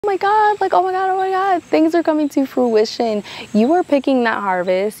oh my God, like, oh my God, oh my God, things are coming to fruition. You are picking that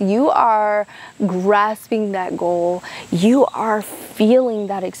harvest. You are grasping that goal. You are feeling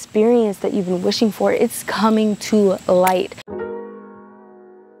that experience that you've been wishing for. It's coming to light.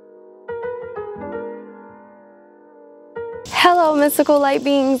 Hello, mystical light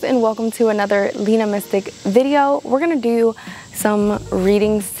beings, and welcome to another Lina Mystic video. We're gonna do some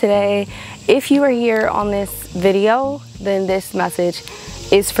readings today. If you are here on this video, then this message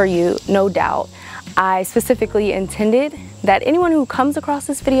is for you, no doubt. I specifically intended that anyone who comes across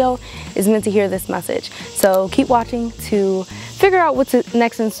this video is meant to hear this message. So keep watching to figure out what's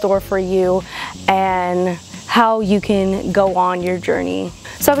next in store for you and how you can go on your journey.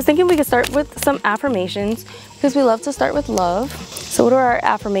 So I was thinking we could start with some affirmations because we love to start with love. So what are our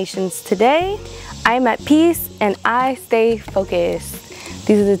affirmations today? I am at peace and I stay focused.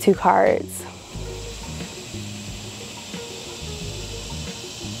 These are the two cards.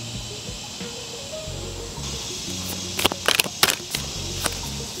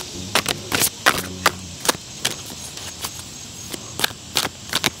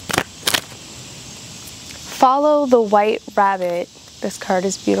 Follow the white rabbit. This card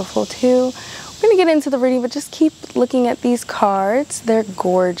is beautiful too. We're gonna get into the reading, but just keep looking at these cards. They're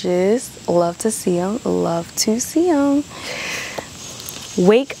gorgeous. Love to see them. Love to see them.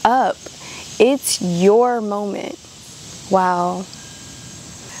 Wake up. It's your moment. Wow.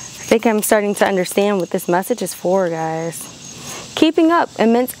 I think I'm starting to understand what this message is for, guys. Keeping up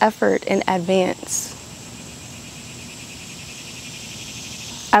immense effort in advance.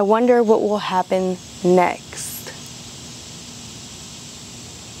 I wonder what will happen next.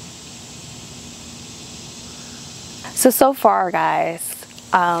 So far, guys,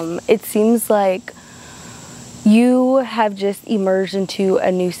 it seems like you have just emerged into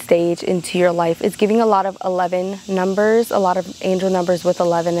a new stage into your life. It's giving a lot of 11 numbers, a lot of angel numbers with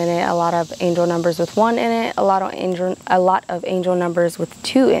 11 in it, a lot of angel numbers with 1 in it, a lot of angel numbers with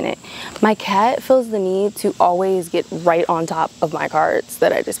 2 in it. My cat feels the need to always get right on top of my cards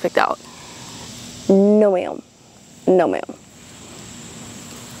that I just picked out. No, ma'am. No, ma'am.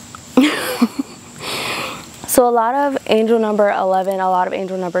 So a lot of angel number 11, a lot of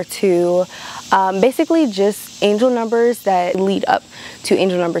angel number 2, basically just angel numbers that lead up to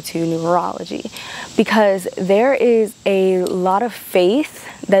angel number 2 numerology, because there is a lot of faith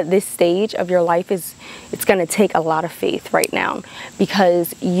that this stage of your life it's going to take a lot of faith right now,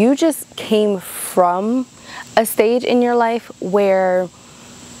 because you just came from a stage in your life where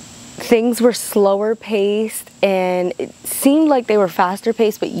things were slower paced and it seemed like they were faster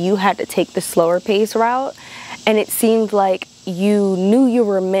paced, but you had to take the slower pace route. And it seemed like you knew you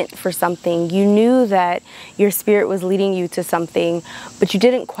were meant for something. You knew that your spirit was leading you to something, but you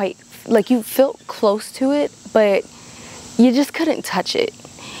didn't quite, like, you felt close to it, but you just couldn't touch it.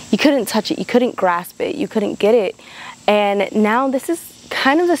 You couldn't touch it. You couldn't grasp it. You couldn't get it. And now this is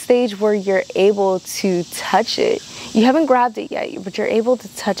kind of the stage where you're able to touch it. You haven't grabbed it yet, but you're able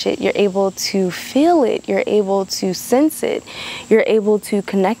to touch it. You're able to feel it. You're able to sense it. You're able to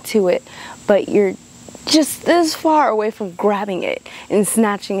connect to it, but you're just this far away from grabbing it and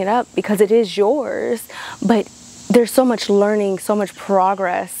snatching it up because it is yours. But there's so much learning, so much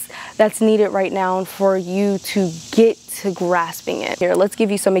progress that's needed right now for you to get to grasping it. Here, let's give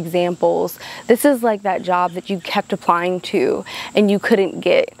you some examples. This is like that job that you kept applying to and you couldn't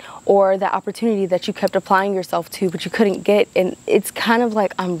get, or that opportunity that you kept applying yourself to but you couldn't get. And it's kind of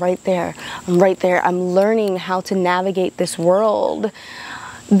like, I'm right there. I'm right there. I'm learning how to navigate this world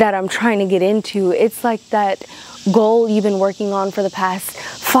that I'm trying to get into. It's like that goal you've been working on for the past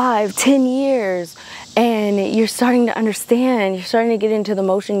 5, 10 years, and you're starting to understand, you're starting to get into the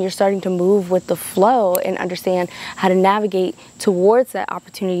motion, you're starting to move with the flow and understand how to navigate towards that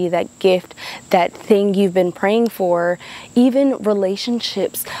opportunity, that gift, that thing you've been praying for. Even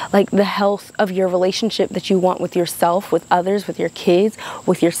relationships, like the health of your relationship that you want with yourself, with others, with your kids,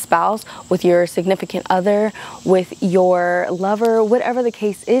 with your spouse, with your significant other, with your lover, whatever the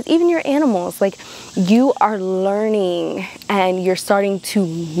case is, even your animals. Like, you are learning and you're starting to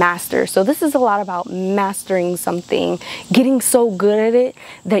master. So this is a lot about mastering something, getting so good at it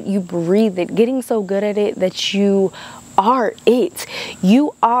that you breathe it, getting so good at it that you are it.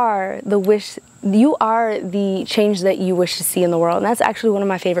 You are the wish, you are the change that you wish to see in the world. And that's actually one of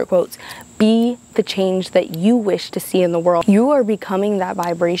my favorite quotes. Be the change that you wish to see in the world. You are becoming that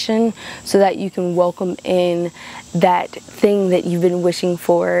vibration so that you can welcome in that thing that you've been wishing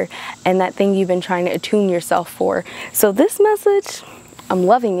for and that thing you've been trying to attune yourself for. So this message, I'm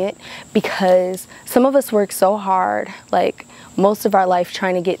loving it, because some of us work so hard, like most of our life,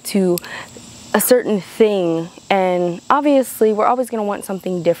 trying to get to a certain thing, and obviously we're always going to want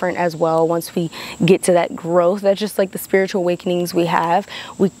something different as well once we get to that growth. That's just like the spiritual awakenings we have.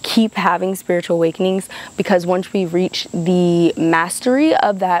 We keep having spiritual awakenings because once we reach the mastery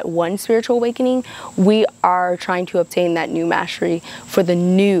of that one spiritual awakening, we are trying to obtain that new mastery for the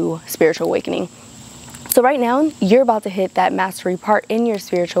new spiritual awakening. So right now, you're about to hit that mastery part in your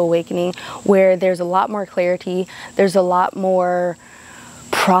spiritual awakening where there's a lot more clarity, there's a lot more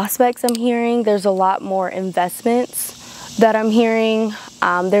prospects I'm hearing, there's a lot more investments that I'm hearing,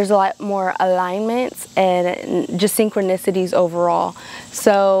 there's a lot more alignments and just synchronicities overall.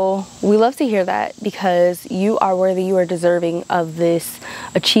 So we love to hear that because you are worthy, you are deserving of this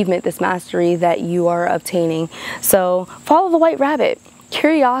achievement, this mastery that you are obtaining. So follow the white rabbit.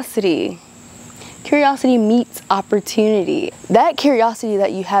 Curiosity. Curiosity meets opportunity. That curiosity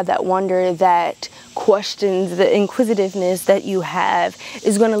that you have, that wonder, that questions, the inquisitiveness that you have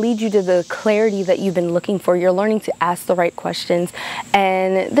is going to lead you to the clarity that you've been looking for. You're learning to ask the right questions,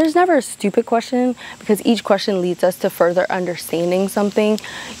 and there's never a stupid question because each question leads us to further understanding something.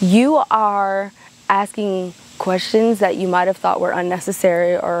 You are asking questions that you might have thought were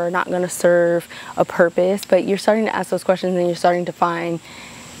unnecessary or not going to serve a purpose, but you're starting to ask those questions and you're starting to find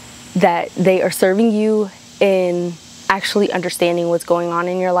that they are serving you in actually understanding what's going on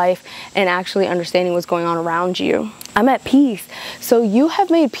in your life and actually understanding what's going on around you. I'm at peace. So you have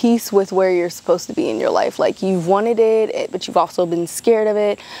made peace with where you're supposed to be in your life. Like you've wanted it, but you've also been scared of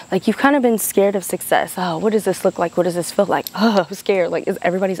it. Like you've kind of been scared of success. Oh, what does this look like? What does this feel like? Oh, I'm scared. Like, is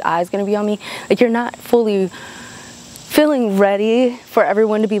everybody's eyes going to be on me? Like you're not fully feeling ready for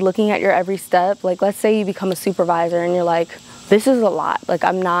everyone to be looking at your every step. Like let's say you become a supervisor and you're like, this is a lot. Like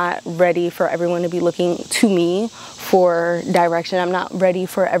I'm not ready for everyone to be looking to me for direction. I'm not ready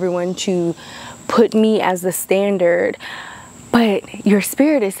for everyone to put me as the standard. But your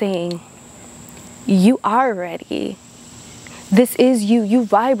spirit is saying, you are ready. This is you. You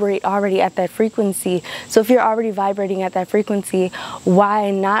vibrate already at that frequency. So if you're already vibrating at that frequency,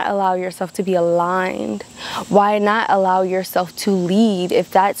 why not allow yourself to be aligned? Why not allow yourself to lead if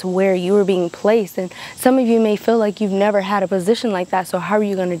that's where you are being placed? And some of you may feel like you've never had a position like that, so how are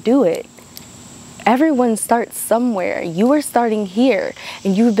you going to do it? Everyone starts somewhere. You are starting here,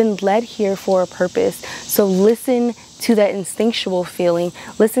 and you've been led here for a purpose. So listen to that instinctual feeling,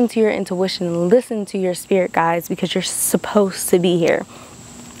 listen to your intuition, listen to your spirit guides, because you're supposed to be here.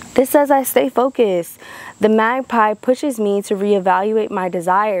 This says I stay focused. The magpie pushes me to reevaluate my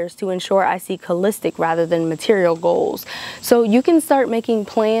desires to ensure I seek holistic rather than material goals. So you can start making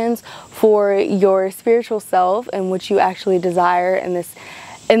plans for your spiritual self and what you actually desire in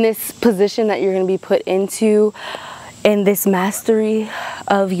this position that you're going to be put into. In this mastery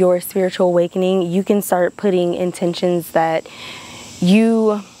of your spiritual awakening, you can start putting intentions that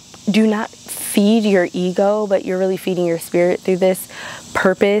you do not feed your ego, but you're really feeding your spirit through this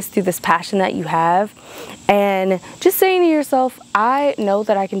purpose, through this passion that you have. And just saying to yourself, I know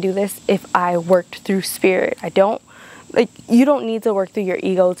that I can do this if I worked through spirit. You don't need to work through your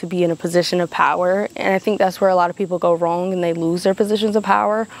ego to be in a position of power. And I think that's where a lot of people go wrong, and they lose their positions of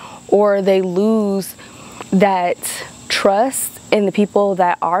power, or they lose that trust in the people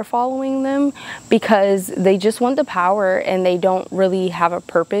that are following them because they just want the power and they don't really have a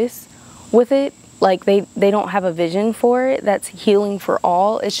purpose with it. Like they don't have a vision for it that's healing for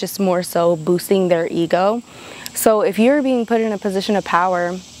all. It's just more so boosting their ego. So if you're being put in a position of power,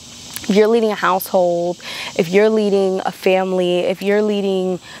 if you're leading a household, if you're leading a family, if you're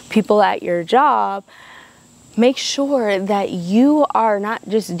leading people at your job, make sure that you are not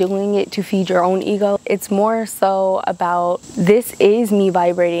just doing it to feed your own ego. It's more so about, this is me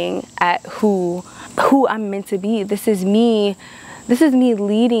vibrating at who I'm meant to be. This is me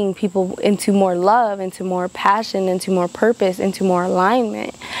leading people into more love, into more passion, into more purpose, into more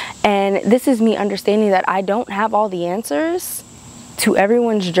alignment. And this is me understanding that I don't have all the answers to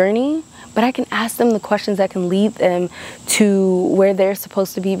everyone's journey, but I can ask them the questions that can lead them to where they're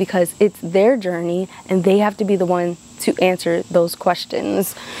supposed to be, because it's their journey and they have to be the one to answer those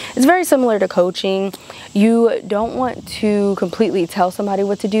questions. It's very similar to coaching. You don't want to completely tell somebody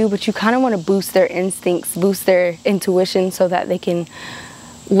what to do, but you kind of want to boost their instincts, boost their intuition so that they can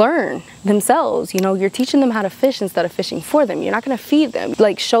learn themselves. You know, you're teaching them how to fish instead of fishing for them. You're not going to feed them.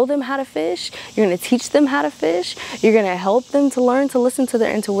 Like, show them how to fish. You're going to teach them how to fish. You're going to help them to learn to listen to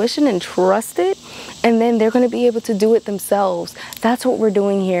their intuition and trust it. And then they're going to be able to do it themselves. That's what we're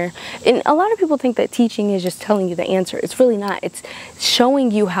doing here. And a lot of people think that teaching is just telling you the answer. It's really not. It's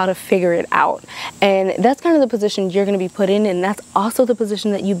showing you how to figure it out. And that's kind of the position you're going to be put in, and that's also the position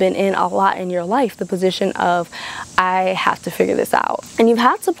that you've been in a lot in your life, the position of, I have to figure this out. And you've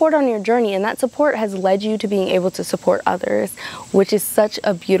had support on your journey, and that support has led you to being able to support others, which is such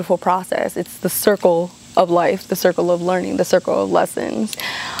a beautiful process. It's the circle of life, the circle of learning, the circle of lessons.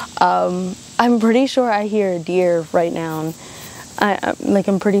 I'm pretty sure I hear a deer right now.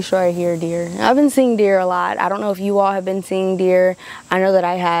 I'm pretty sure I hear deer. I've been seeing deer a lot. I don't know if you all have been seeing deer. I know that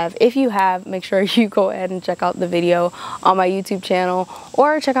I have. If you have, make sure you go ahead and check out the video on my YouTube channel,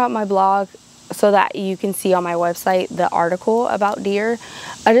 or check out my blog so that you can see on my website the article about deer.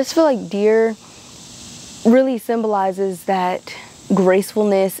 I just feel like deer really symbolizes that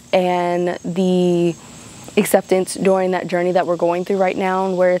gracefulness and the acceptance during that journey that we're going through right now,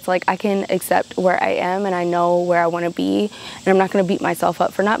 and where it's like, I can accept where I am and I know where I want to be, and I'm not going to beat myself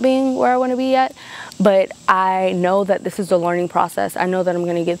up for not being where I want to be yet, but I know that this is a learning process. I know that I'm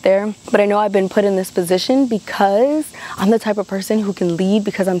going to get there, but I know I've been put in this position because I'm the type of person who can lead,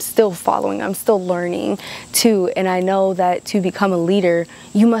 because I'm still following, I'm still learning too, and I know that to become a leader,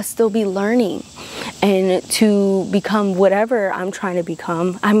 you must still be learning. And to become whatever I'm trying to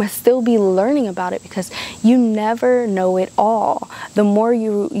become, I must still be learning about it, because you never know it all. The more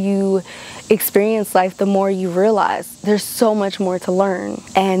you experience life, the more you realize there's so much more to learn.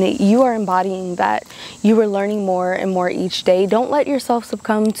 And you are embodying that. You are learning more and more each day. Don't let yourself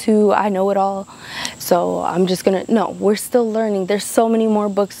succumb to, I know it all, so I'm just gonna, no, we're still learning. There's so many more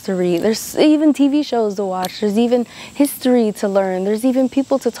books to read. There's even TV shows to watch. There's even history to learn. There's even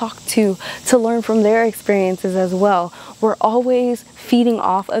people to talk to learn from their experiences as well. We're always feeding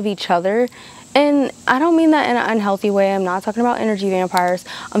off of each other. And I don't mean that in an unhealthy way. I'm not talking about energy vampires.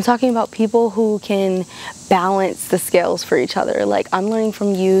 I'm talking about people who can balance the scales for each other. Like, I'm learning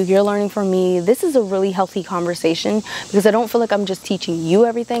from you, you're learning from me. This is a really healthy conversation, because I don't feel like I'm just teaching you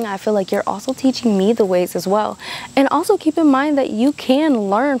everything. I feel like you're also teaching me the ways as well. And also keep in mind that you can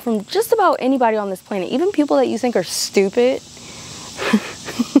learn from just about anybody on this planet, even people that you think are stupid.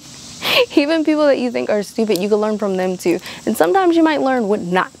 Even people that you think are stupid, you can learn from them too. And sometimes you might learn what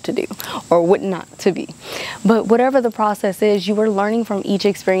not to do or what not to be. But whatever the process is, you are learning from each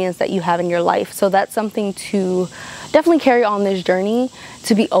experience that you have in your life. So that's something to definitely carry on this journey,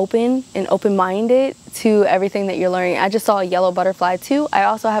 to be open and open-minded to everything that you're learning. I just saw a yellow butterfly too. I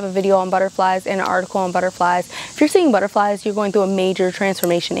also have a video on butterflies and an article on butterflies. If you're seeing butterflies, you're going through a major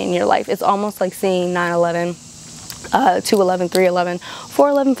transformation in your life. It's almost like seeing 9/11. 2/11, 3/11,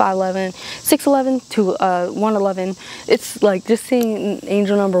 4/11, 5/11, 6/11, 1/11. It's like just seeing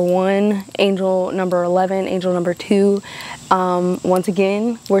angel number 1, angel number 11, angel number 2. Once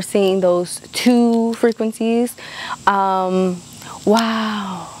again, we're seeing those 2 frequencies.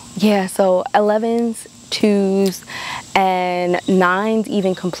 Wow. Yeah, so 11s, 2s, and 9s,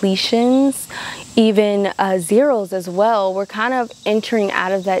 even completions, even zeros as well. We're kind of entering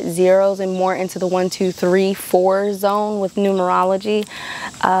out of that zeros and more into the 1, 2, 3, 4 zone with numerology.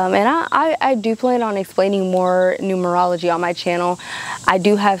 And I do plan on explaining more numerology on my channel. I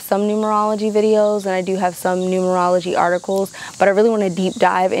do have some numerology videos and I do have some numerology articles, but I really want to deep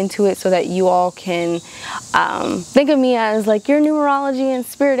dive into it so that you all can think of me as like your numerology and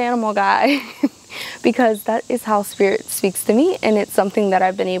spirit animal guy. Because that is how spirit speaks to me, and it's something that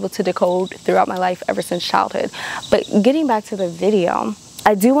I've been able to decode throughout my life ever since childhood. But getting back to the video,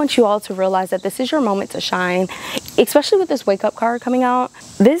 I do want you all to realize that this is your moment to shine, especially with this wake up card coming out.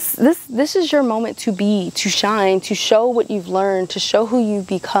 This is your moment to be, to shine, to show what you've learned, to show who you've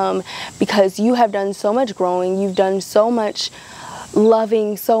become, because you have done so much growing, you've done so much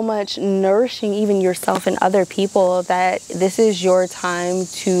loving, so much nourishing even yourself and other people, that this is your time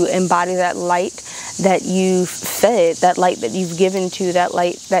to embody that light that you've fed, that light that you've given to, that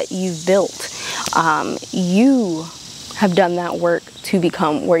light that you've built. You have done that work to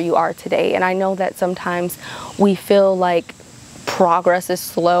become where you are today. And I know that sometimes we feel like progress is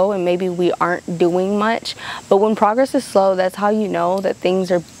slow and maybe we aren't doing much, but when progress is slow, that's how you know that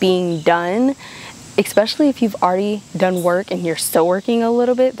things are being done. Especially if you've already done work and you're still working a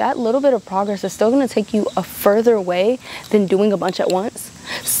little bit, that little bit of progress is still going to take you a further way than doing a bunch at once,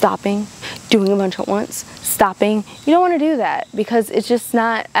 stopping, doing a bunch at once, stopping. You don't want to do that, because it's just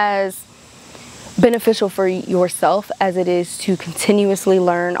not as beneficial for yourself as it is to continuously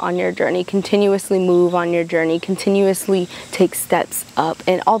learn on your journey, continuously move on your journey, continuously take steps up.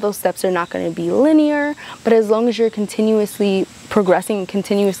 And all those steps are not going to be linear, but as long as you're continuously progressing,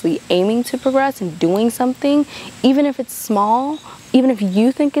 continuously aiming to progress and doing something, even if it's small, even if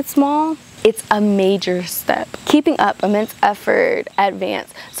you think it's small, It's a major step. Keeping up, immense effort,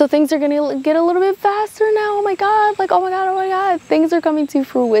 advance. So things are gonna get a little bit faster now. Oh my God, like, oh my God, oh my God. Things are coming to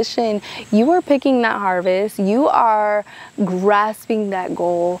fruition. You are picking that harvest. You are grasping that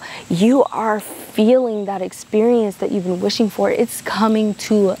goal. You are feeling that experience that you've been wishing for. It's coming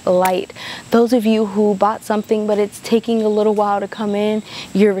to light. Those of you who bought something, but it's taking a little while to come in,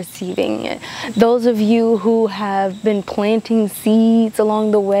 you're receiving it. Those of you who have been planting seeds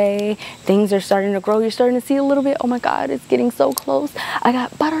along the way, things are starting to grow. You're starting to see a little bit. Oh my God, it's getting so close. I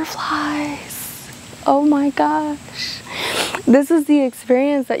got butterflies. Oh my gosh. This is the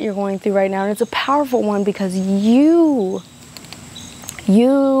experience that you're going through right now. And it's a powerful one because you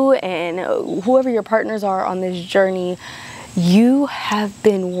and whoever your partners are on this journey, you have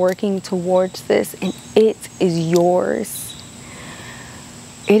been working towards this, and it is yours.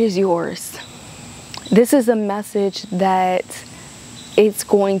 It is yours. This is a message that it's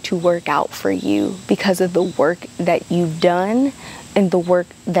going to work out for you because of the work that you've done and the work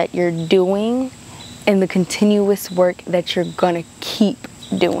that you're doing and the continuous work that you're gonna keep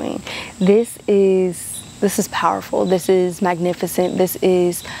doing. This is powerful. This is magnificent. This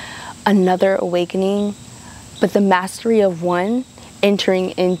is another awakening, but the mastery of one entering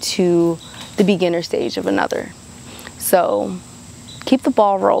into the beginner stage of another. So keep the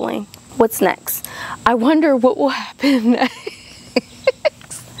ball rolling. What's next? I wonder what will happen next.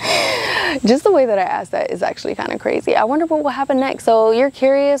 Just the way that I asked that is actually kind of crazy. I wonder what will happen next. So you're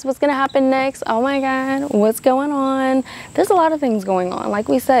curious what's going to happen next. Oh my God, what's going on? There's a lot of things going on. Like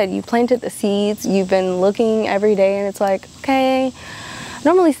we said, you planted the seeds. You've been looking every day and it's like, okay, I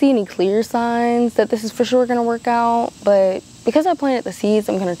don't really see any clear signs that this is for sure going to work out. But because I planted the seeds,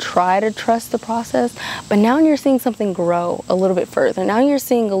 I'm going to try to trust the process. But now you're seeing something grow a little bit further. Now you're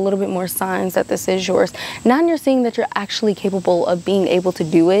seeing a little bit more signs that this is yours. Now you're seeing that you're actually capable of being able to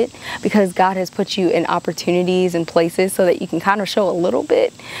do it because God has put you in opportunities and places so that you can kind of show a little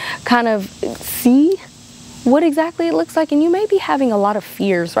bit, kind of see what exactly it looks like. And you may be having a lot of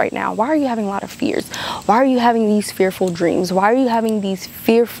fears right now. Why are you having a lot of fears? Why are you having these fearful dreams? Why are you having these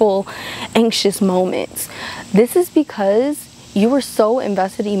fearful, anxious moments? This is because you were so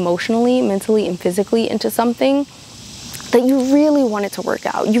invested emotionally, mentally, and physically into something that you really wanted to work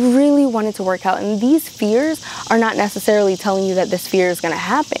out. You really wanted to work out. And these fears are not necessarily telling you that this fear is going to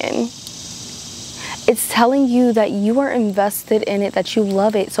happen. It's telling you that you are invested in it, that you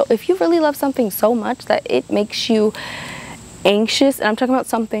love it. So if you really love something so much that it makes you anxious, and I'm talking about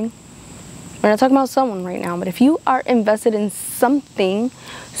something, we're not talking about someone right now, but if you are invested in something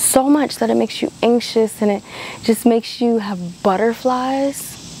so much that it makes you anxious and it just makes you have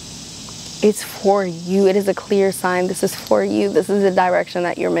butterflies, it's for you. It is a clear sign. This is for you. This is the direction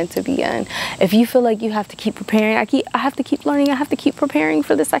that you're meant to be in. If you feel like you have to keep preparing, I have to keep learning, I have to keep preparing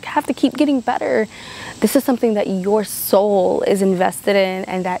for this, I have to keep getting better. This is something that your soul is invested in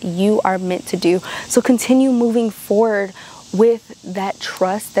and that you are meant to do. So continue moving forward with that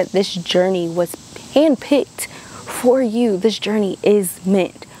trust that this journey was handpicked for you. This journey is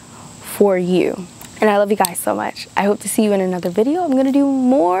meant for you. And I love you guys so much. I hope to see you in another video. I'm gonna do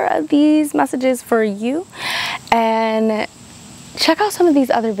more of these messages for you. And check out some of these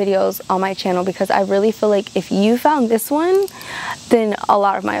other videos on my channel because I really feel like if you found this one, then a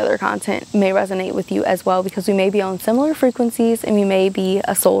lot of my other content may resonate with you as well because we may be on similar frequencies and we may be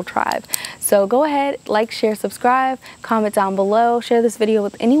a soul tribe. So go ahead, like, share, subscribe, comment down below, share this video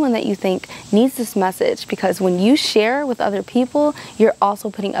with anyone that you think needs this message because when you share with other people, you're also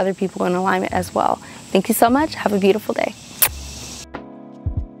putting other people in alignment as well. Thank you so much. Have a beautiful day.